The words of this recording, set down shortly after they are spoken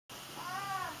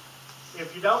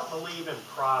If you don't believe in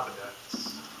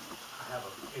providence, I have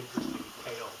an interesting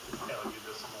tale to tell you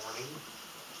this morning.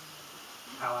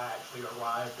 How I actually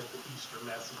arrived at the Easter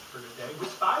message for today,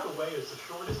 which, by the way, is the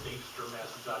shortest Easter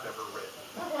message I've ever written.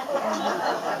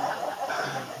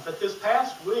 But this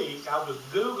past week, I was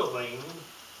Googling.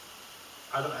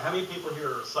 I don't know, how many people here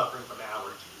are suffering from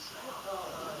allergies now?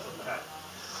 Okay.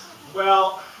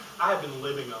 Well, I have been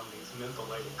living on these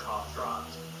mentholated cough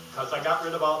drops because I got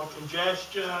rid of all the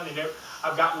congestion and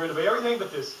I've gotten rid of everything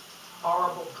but this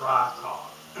horrible dry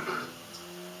cough.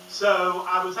 So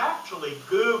I was actually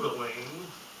Googling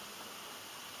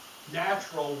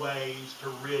natural ways to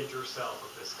rid yourself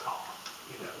of this cough.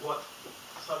 You know, what,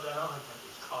 so I don't have to have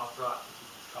these cough drops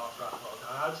all the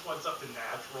time. I just want something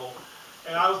natural.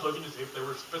 And I was looking to see if there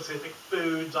were specific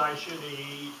foods I should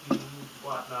eat and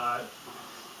whatnot.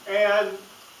 And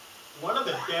one of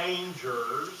the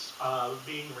dangers of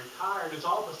being retired is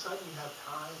all of a sudden you have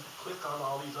time to click on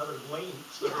all these other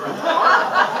links that are in the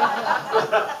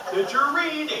article that you're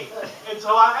reading. And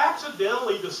so I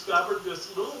accidentally discovered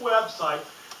this little website,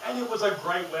 and it was a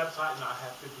great website, and I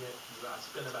have to admit to you, I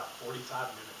spent about 45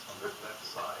 minutes on this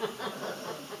website.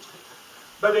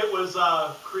 But it was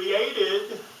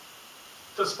created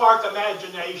to spark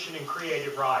imagination in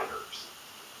creative writers.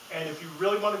 And if you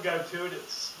really want to go to it,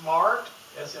 it's smart,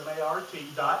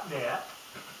 SMART.net.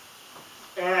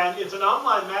 And it's an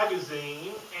online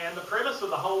magazine, and the premise of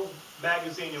the whole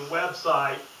magazine and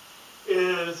website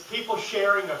is people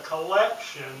sharing a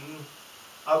collection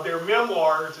of their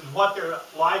memoirs and what their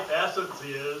life essence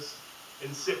is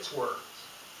in 6 words.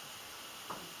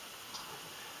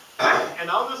 And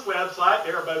on this website,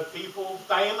 there are both people,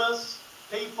 famous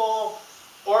people,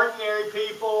 ordinary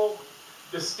people,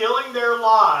 distilling their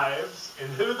lives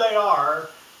and who they are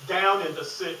down into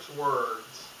 6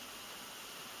 words.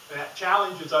 And that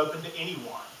challenge is open to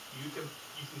anyone. You can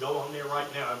go on there right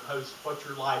now and post what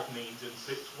your life means in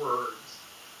 6 words.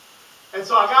 And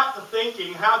so I got to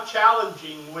thinking, how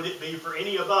challenging would it be for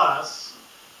any of us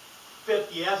to fit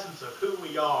the essence of who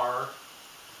we are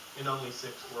in only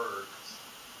 6 words?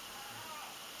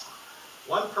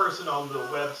 One person on the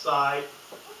website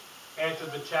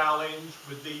answered the challenge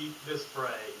with this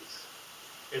phrase: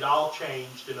 "It all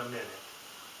changed in a minute."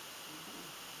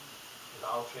 It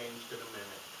all changed in a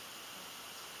minute.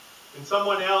 And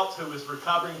someone else who was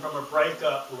recovering from a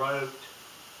breakup wrote,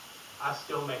 "I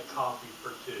still make coffee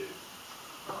for 2."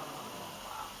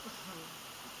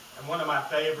 And one of my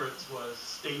favorites was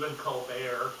Stephen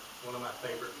Colbert, one of my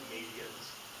favorite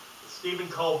comedians. Stephen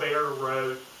Colbert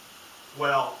wrote,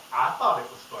 "Well, I thought it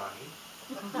was funny."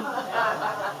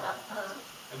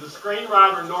 And the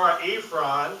screenwriter Nora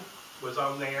Ephron was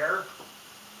on there,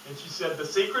 and she said, "The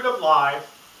secret of life,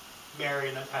 marry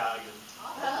an Italian."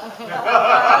 I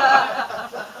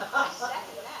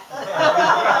second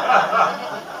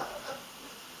that.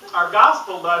 Our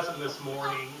gospel lesson this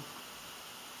morning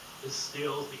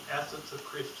distills the essence of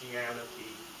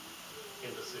Christianity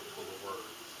into 6 little words.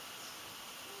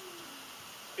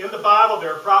 In the Bible,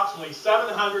 there are approximately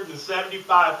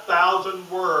 775,000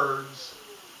 words,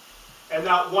 and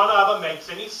not one of them makes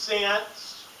any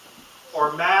sense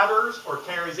or matters or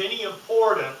carries any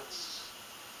importance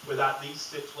without these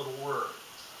 6 little words.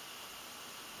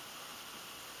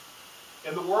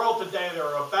 In the world today, there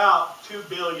are about 2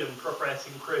 billion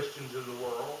professing Christians in the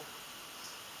world.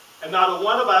 And not a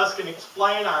one of us can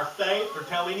explain our faith or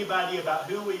tell anybody about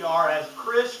who we are as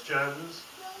Christians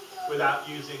without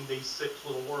using these 6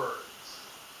 little words.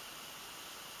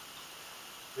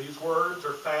 These words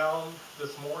are found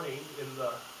this morning in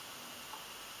the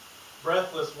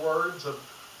breathless words of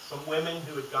some women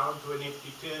who had gone to an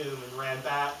empty tomb and ran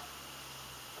back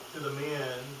to the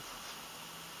men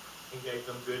and gave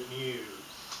them good news.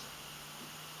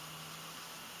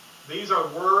 These are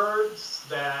words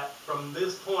that from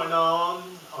this point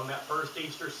on that first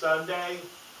Easter Sunday,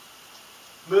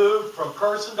 moved from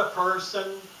person to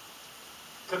person,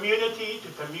 community to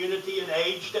community, and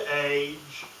age to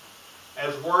age,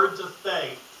 as words of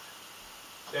faith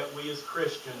that we as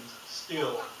Christians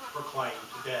still proclaim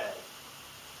today.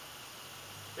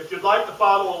 If you'd like to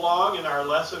follow along in our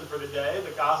lesson for today,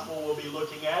 the gospel we'll be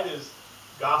looking at is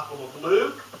Gospel of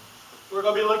Luke. We're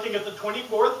going to be looking at the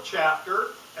 24th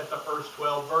chapter, at the first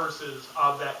 12 verses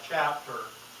of that chapter.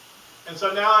 And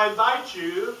so now I invite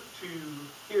you to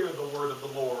hear the word of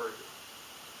the Lord.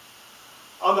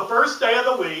 On the first day of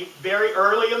the week, very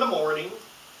early in the morning,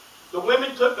 the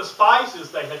women took the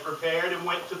spices they had prepared and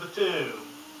went to the tomb.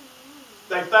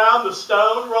 They found the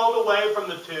stone rolled away from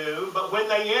the tomb, but when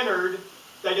they entered,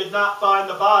 they did not find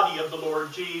the body of the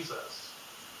Lord Jesus.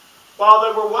 While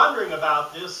they were wondering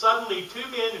about this, suddenly 2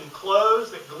 men in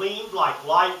clothes that gleamed like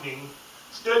lightning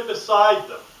stood beside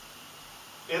them.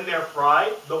 In their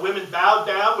fright, the women bowed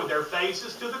down with their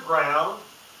faces to the ground,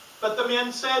 but the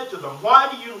men said to them, "Why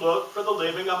do you look for the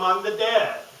living among the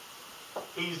dead?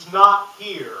 He's not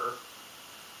here.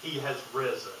 He has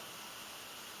risen.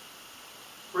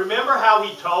 Remember how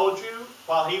he told you,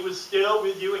 while he was still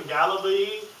with you in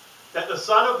Galilee, that the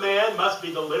Son of Man must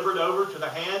be delivered over to the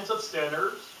hands of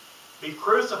sinners, be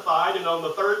crucified, and on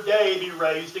the 3rd day be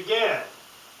raised again."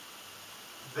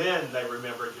 Then they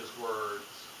remembered his words.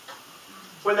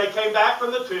 When they came back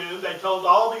from the tomb, they told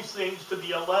all these things to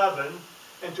the 11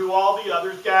 and to all the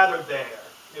others gathered there.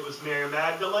 It was Mary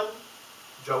Magdalene,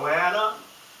 Joanna,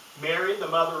 Mary, the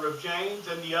mother of James,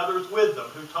 and the others with them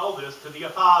who told this to the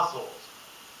apostles.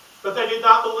 But they did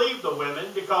not believe the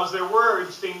women because their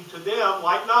words seemed to them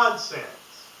like nonsense.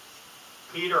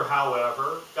 Peter,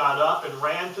 however, got up and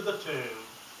ran to the tomb.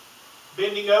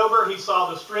 Bending over, he saw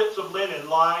the strips of linen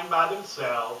lying by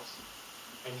themselves,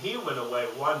 and he went away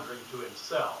wondering to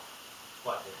himself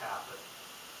what had happened.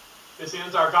 This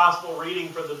ends our gospel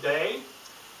reading for the day.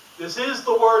 This is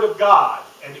the Word of God,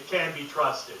 and it can be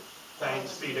trusted.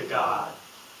 Thanks be to God.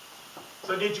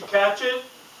 So did you catch it?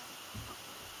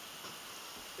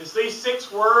 It's these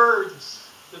 6 words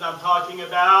that I'm talking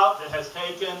about that has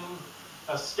taken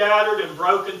a scattered and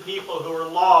broken people who are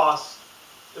lost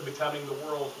to becoming the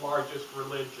world's largest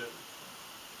religion.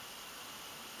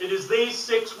 It is these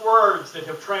 6 words that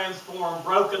have transformed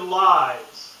broken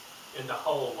lives into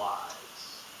whole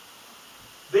lives.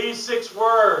 These 6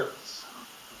 words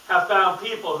have found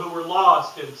people who were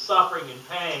lost in suffering and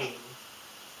pain,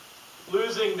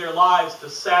 losing their lives to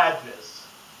sadness,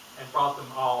 and brought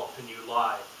them all to new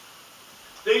life.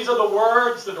 These are the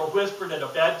words that are whispered at a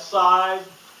bedside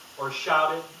or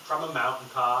shouted from a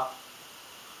mountaintop.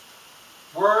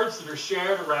 Words that are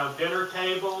shared around dinner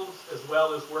tables as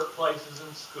well as workplaces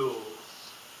and schools.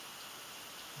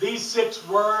 These 6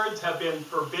 words have been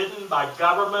forbidden by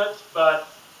government, but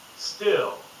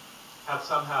still have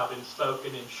somehow been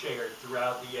spoken and shared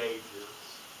throughout the ages.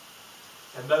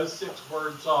 And those 6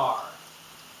 words are,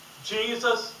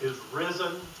 Jesus is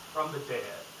risen from the dead.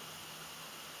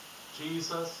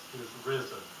 Jesus is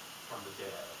risen from the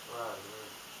dead. Right.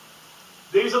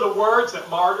 These are the words that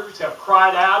martyrs have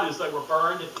cried out as they were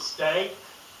burned at the stake.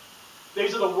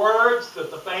 These are the words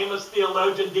that the famous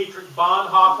theologian Dietrich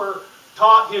Bonhoeffer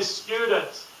taught his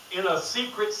students in a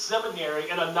secret seminary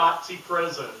in a Nazi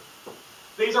prison.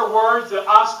 These are words that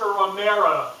Oscar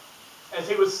Romero, as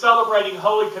he was celebrating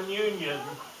Holy Communion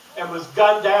and was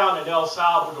gunned down in El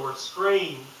Salvador,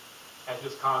 screamed at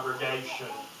his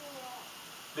congregation.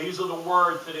 These are the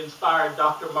words that inspired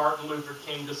Dr. Martin Luther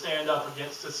King to stand up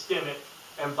against systemic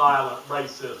and violent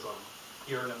racism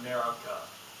here in America.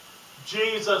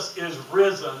 Jesus is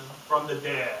risen from the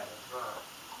dead.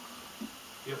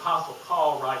 The Apostle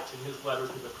Paul writes in his letter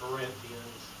to the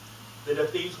Corinthians that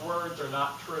if these words are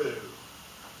not true,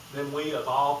 then we of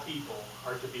all people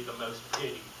are to be the most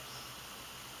pitied.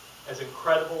 As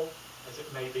incredible as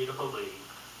it may be to believe,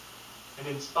 and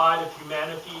in spite of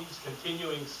humanity's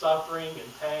continuing suffering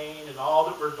and pain and all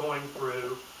that we're going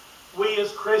through, we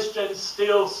as Christians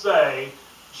still say,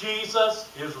 Jesus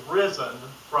is risen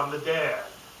from the dead.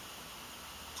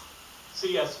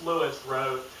 C.S. Lewis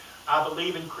wrote, "I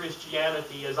believe in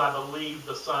Christianity as I believe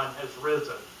the sun has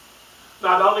risen.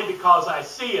 Not only because I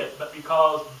see it, but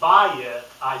because by it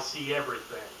I see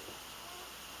everything."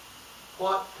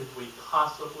 What could we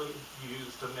possibly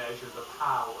use to measure the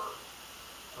power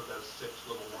of those 6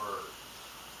 little words?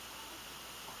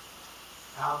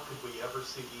 How could we ever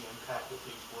see the impact that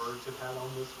these words have had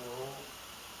on this world?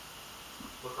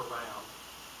 Look around.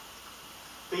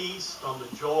 Feast on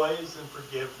the joys and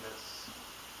forgiveness.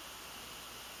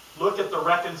 Look at the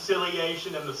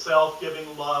reconciliation and the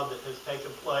self-giving love that has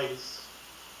taken place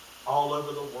all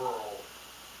over the world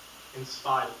in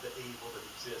spite of the evil that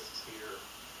exists here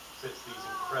since these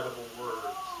incredible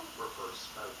words were first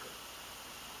spoken.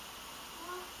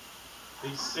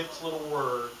 These 6 little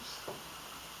words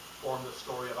form the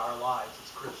story of our lives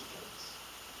as Christians.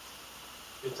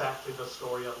 It's actually the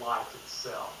story of life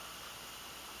itself.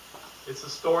 It's the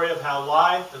story of how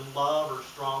life and love are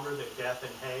stronger than death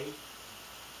and hate.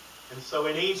 And so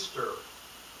in Easter,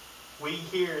 we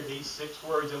hear these 6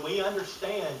 words and we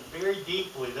understand very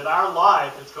deeply that our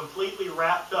life is completely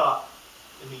wrapped up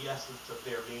in the essence of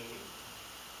their meaning.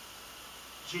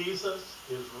 Jesus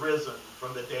is risen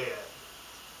from the dead.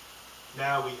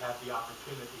 Now we have the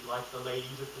opportunity, like the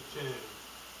ladies at the tomb,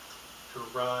 to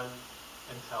run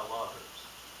and tell others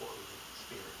what we've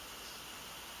experienced.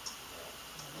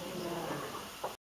 Amen. Amen.